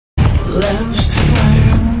last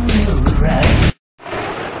fire will rise.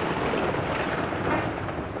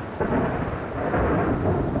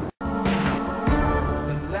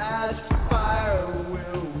 The last fire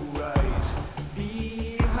will rise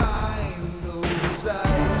behind those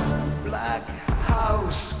eyes. Black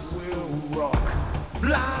house will rock.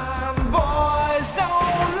 Blind boys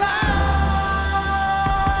don't lie.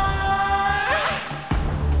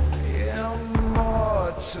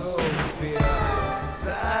 Immortal fear.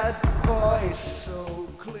 That voice so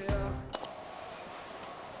clear.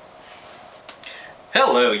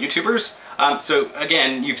 Hello, YouTubers. So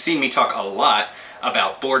again, you've seen me talk a lot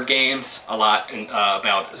about board games, a lot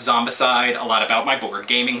about Zombicide, a lot about my board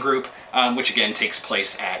gaming group, which again takes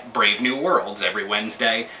place at Brave New Worlds every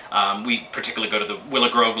Wednesday. We particularly go to the Willow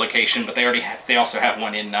Grove location, but they also have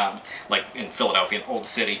one in like in Philadelphia, in Old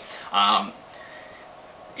City.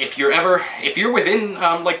 If you're within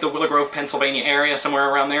like the Willow Grove, Pennsylvania area, somewhere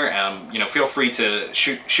around there, you know, feel free to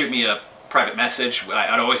shoot me a private message.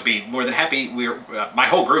 I'd always be more than happy. My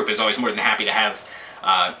whole group is always more than happy to have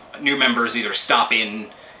new members either stop in,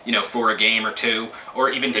 you know, for a game or two, or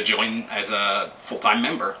even to join as a full-time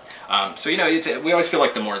member. So you know, we always feel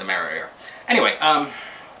like the more the merrier. Anyway, when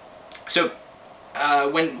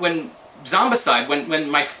Zombicide, when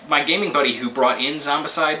my gaming buddy who brought in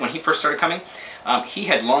Zombicide, when he first started coming, he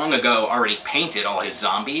had long ago already painted all his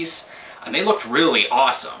zombies, and they looked really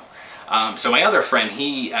awesome. So my other friend,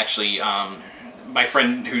 he actually, my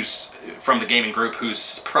friend who's from the gaming group,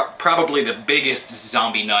 who's probably the biggest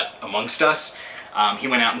zombie nut amongst us, he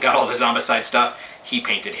went out and got all the Zombicide stuff. He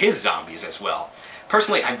painted his zombies as well.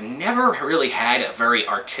 Personally, I've never really had a very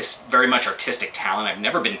much artistic talent. I've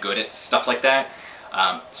never been good at stuff like that.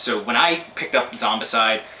 So when I picked up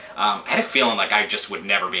Zombicide, I had a feeling like I just would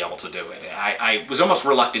never be able to do it. I was almost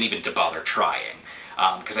reluctant even to bother trying.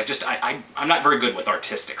 Because I'm not very good with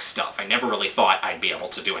artistic stuff. I never really thought I'd be able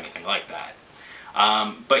to do anything like that.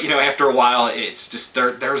 But you know, after a while, it's just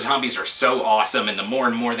their zombies are so awesome, and the more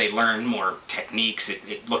and more they learn more techniques,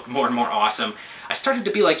 it looked more and more awesome. I started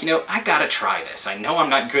to be like, you know, I gotta try this. I know I'm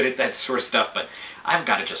not good at that sort of stuff, but I've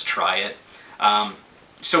got to just try it.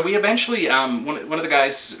 So we eventually, one of the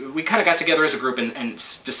guys, we kind of got together as a group and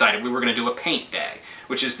decided we were going to do a paint day,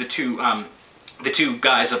 which is the two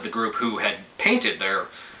guys of the group who had painted their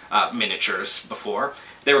miniatures before.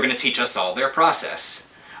 They were going to teach us all their process.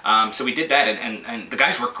 So we did that, and the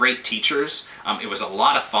guys were great teachers. It was a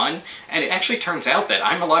lot of fun, and it actually turns out that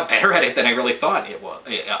I'm a lot better at it than I really thought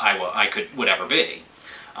I would ever be.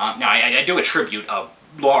 Now, I do attribute a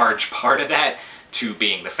large part of that to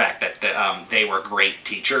being the fact that they were great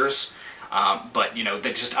teachers. But you know,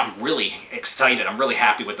 I'm really excited. I'm really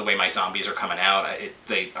happy with the way my zombies are coming out.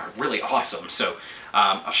 They are really awesome. So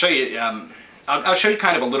I'll show you. I'll show you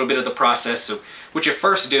kind of a little bit of the process. So what you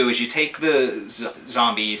first do is you take the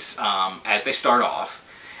zombies as they start off,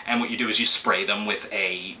 and what you do is you spray them with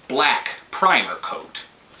a black primer coat.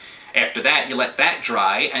 After that, you let that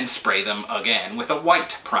dry and spray them again with a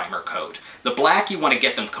white primer coat. The black, you want to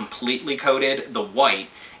get them completely coated. The white,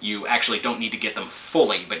 you actually don't need to get them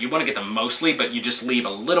fully, but you want to get them mostly, but you just leave a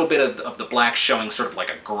little bit of the black showing sort of like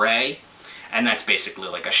a gray, and that's basically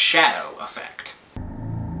like a shadow effect.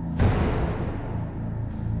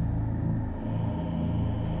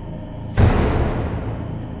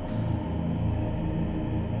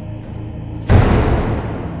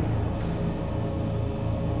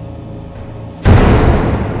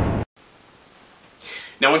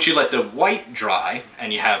 Now once you let the white dry,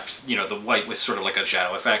 and you have, you know, the white with sort of like a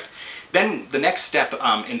shadow effect, then the next step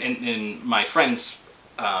in my friends,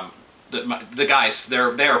 the guys,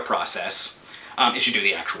 their process, is you do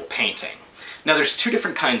the actual painting. Now there's two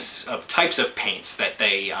different types of paints that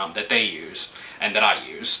they use, and that I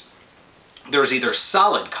use. There's either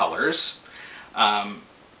solid colors,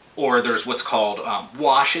 or there's what's called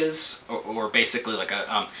washes, or basically like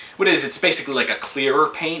a, what it is, it's basically like a clearer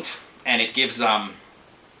paint, and it gives,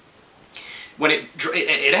 when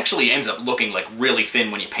it actually ends up looking like really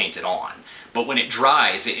thin when you paint it on, but when it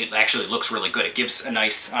dries, it actually looks really good. It gives a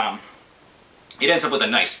nice, it ends up with a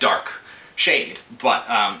nice dark shade, but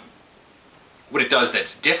what it does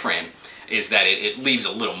that's different is that it leaves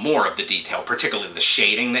a little more of the detail, particularly the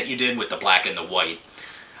shading that you did with the black and the white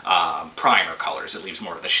primer colors. It leaves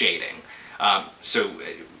more of the shading. So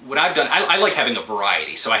what I've done, I like having a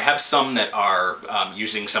variety. So I have some that are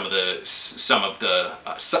using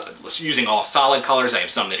using all solid colors. I have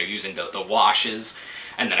some that are using the washes,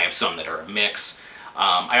 and then I have some that are a mix.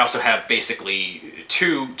 I also have basically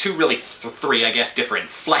three, I guess, different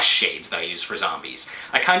flesh shades that I use for zombies.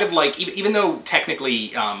 I kind of like, even though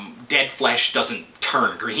technically dead flesh doesn't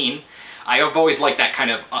turn green, I have always liked that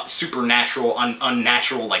kind of supernatural,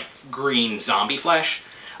 unnatural, like green zombie flesh.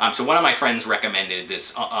 So one of my friends recommended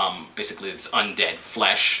this, basically this undead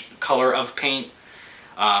flesh color of paint.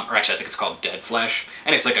 Or actually I think it's called dead flesh,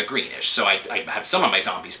 and it's like a greenish, so I have some of my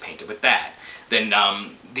zombies painted with that. Then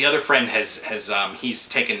the other friend he's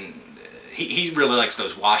taken, he really likes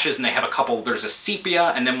those washes, and they have a couple, there's a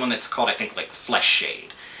sepia, and then one that's called, I think, like flesh shade.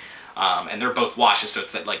 And they're both washes, so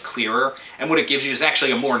it's that like clearer, and what it gives you is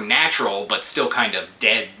actually a more natural, but still kind of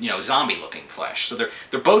dead, you know, zombie looking flesh. So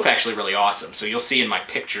they're both actually really awesome. So you'll see in my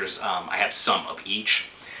pictures, I have some of each.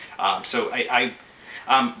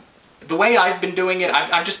 The way I've been doing it,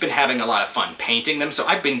 I've just been having a lot of fun painting them, so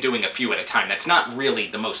I've been doing a few at a time. That's not really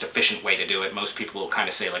the most efficient way to do it. Most people will kind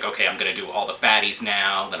of say, like, okay, I'm going to do all the fatties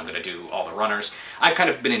now, then I'm going to do all the runners. I've kind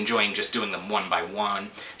of been enjoying just doing them one by one,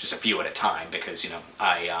 just a few at a time, because, you know,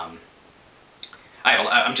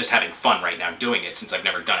 I'm just having fun right now doing it since I've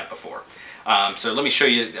never done it before. So let me show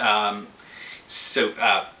you.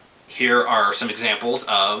 Here are some examples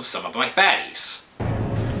of some of my fatties.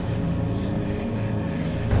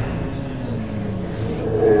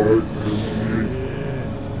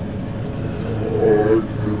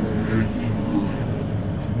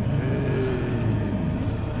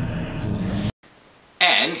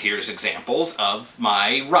 And here's examples of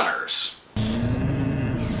my runners.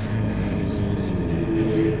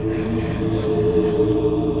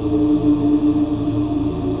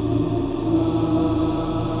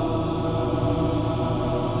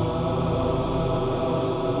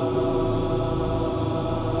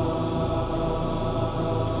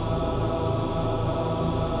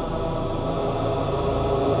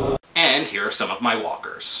 And here are some of my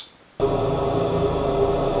walkers.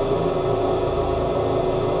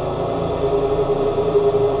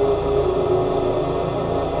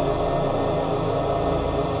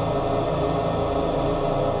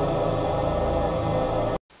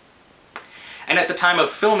 And at the time of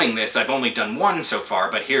filming this, I've only done one so far,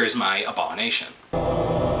 but here is my abomination.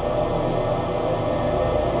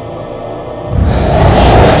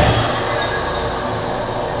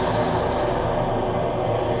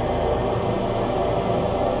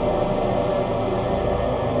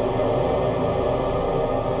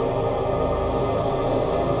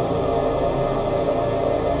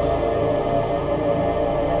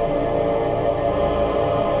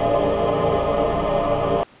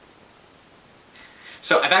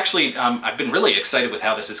 So I've been really excited with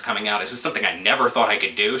how this is coming out. This is something I never thought I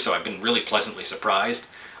could do, so I've been really pleasantly surprised.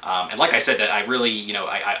 And like I said, that I really, you know,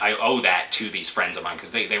 I owe that to these friends of mine,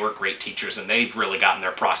 because they were great teachers, and they've really gotten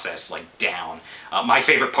their process, like, down. My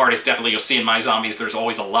favorite part is definitely, you'll see in my zombies, there's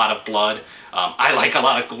always a lot of blood. I like a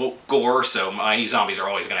lot of gore, so my zombies are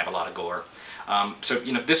always going to have a lot of gore. So,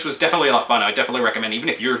 you know, this was definitely a lot of fun. I definitely recommend, even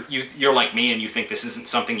if you're like me and you think this isn't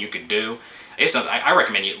something you could do, I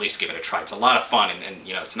recommend you at least give it a try. It's a lot of fun, and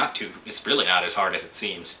you know, it's really not as hard as it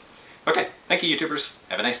seems. Okay, thank you, YouTubers.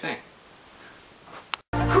 Have a nice day.